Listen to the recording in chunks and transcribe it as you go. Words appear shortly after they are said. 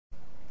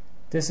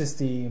This is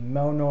the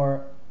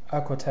Melnor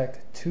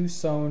AquaTek2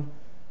 zone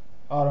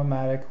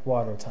automatic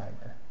water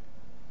timer.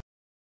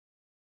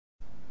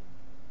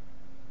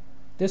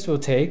 This will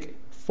take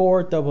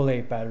 4 AA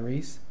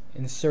batteries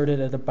inserted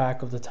at the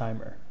back of the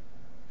timer.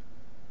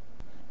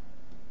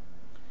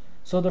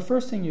 So the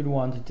first thing you'd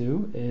want to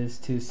do is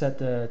to set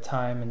the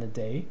time and the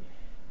day.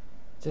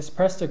 Just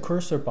press the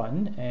cursor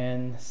button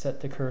and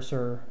set the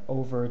cursor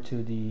over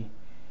to the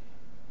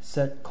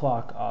set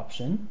clock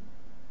option.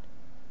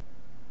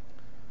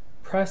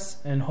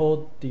 Press and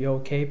hold the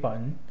OK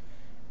button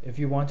if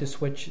you want to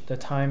switch the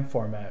time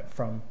format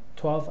from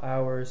 12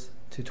 hours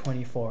to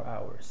 24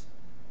 hours.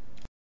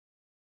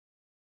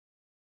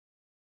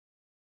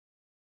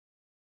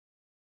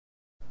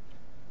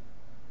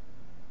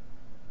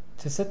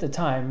 To set the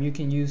time, you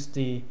can use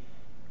the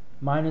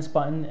minus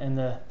button and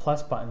the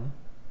plus button,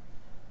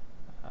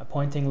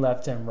 pointing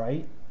left and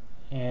right,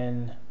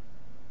 and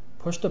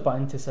push the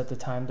button to set the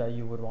time that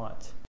you would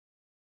want.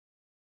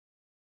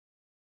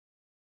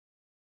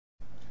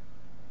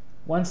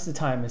 Once the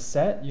time is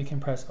set, you can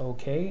press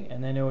OK,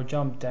 and then it will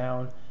jump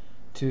down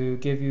to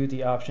give you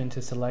the option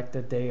to select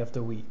the day of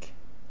the week.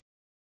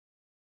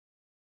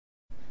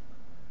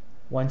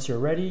 Once you're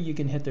ready, you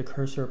can hit the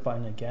cursor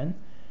button again,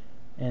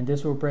 and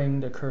this will bring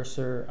the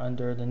cursor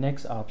under the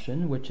next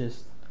option, which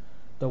is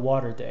the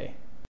water day.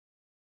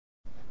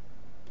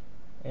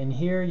 And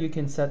here you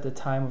can set the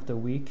time of the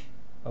week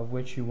of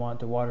which you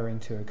want the watering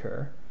to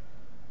occur,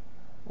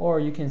 or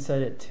you can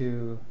set it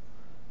to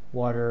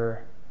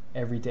water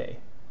every day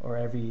or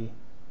every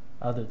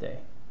other day.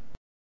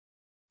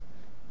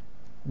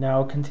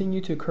 Now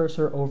continue to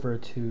cursor over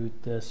to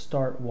the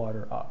start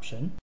water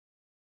option.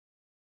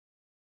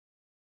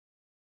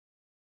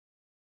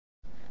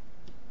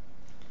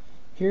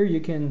 Here you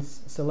can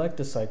select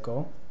the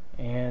cycle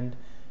and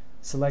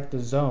select the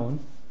zone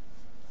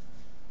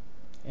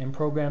and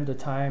program the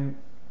time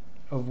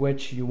of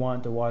which you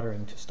want the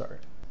watering to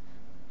start.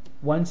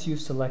 Once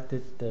you've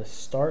selected the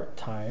start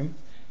time,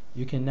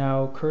 you can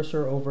now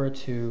cursor over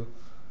to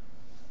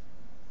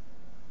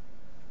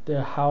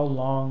the how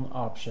long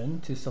option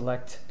to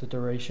select the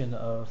duration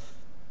of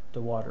the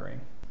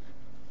watering.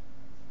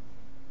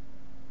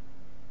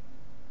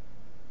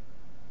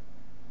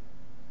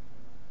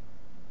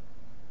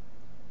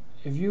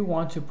 If you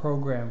want to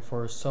program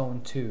for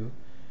zone 2,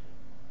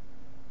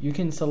 you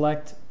can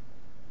select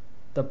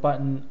the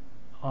button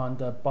on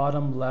the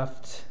bottom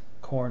left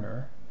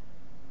corner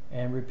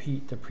and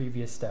repeat the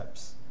previous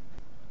steps.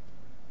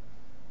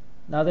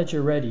 Now that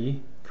you're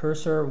ready,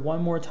 cursor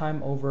one more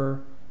time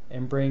over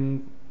and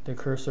bring the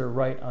cursor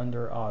right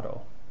under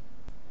auto.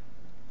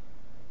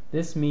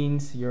 This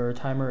means your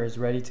timer is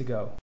ready to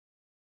go.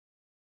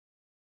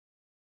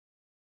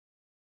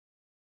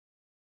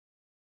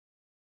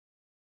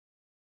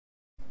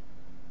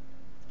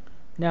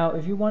 Now,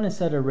 if you want to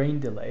set a rain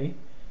delay,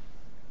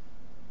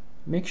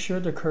 make sure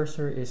the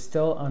cursor is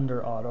still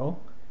under auto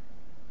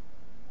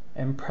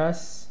and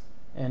press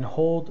and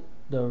hold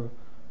the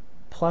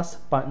plus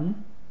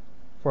button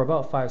for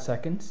about 5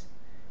 seconds,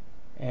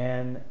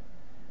 and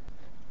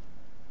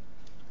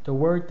the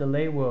word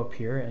delay will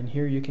appear, and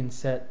here you can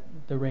set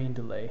the rain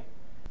delay.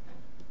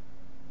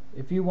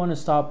 If you want to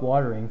stop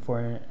watering for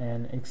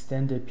an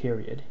extended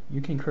period,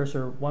 you can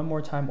cursor one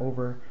more time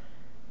over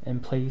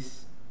and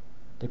place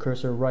the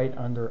cursor right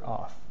under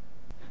off.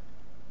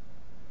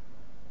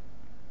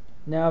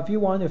 Now if you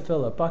want to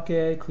fill a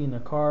bucket, clean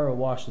a car, or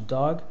wash the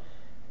dog,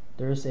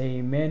 there's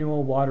a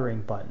manual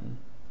watering button.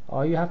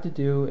 All you have to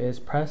do is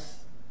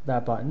press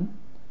that button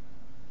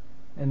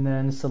and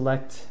then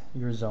select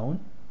your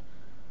zone,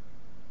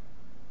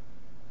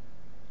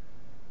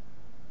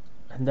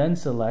 and then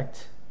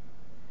select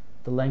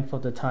the length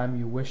of the time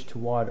you wish to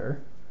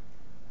water.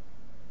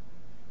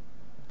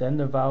 Then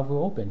the valve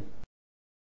will open.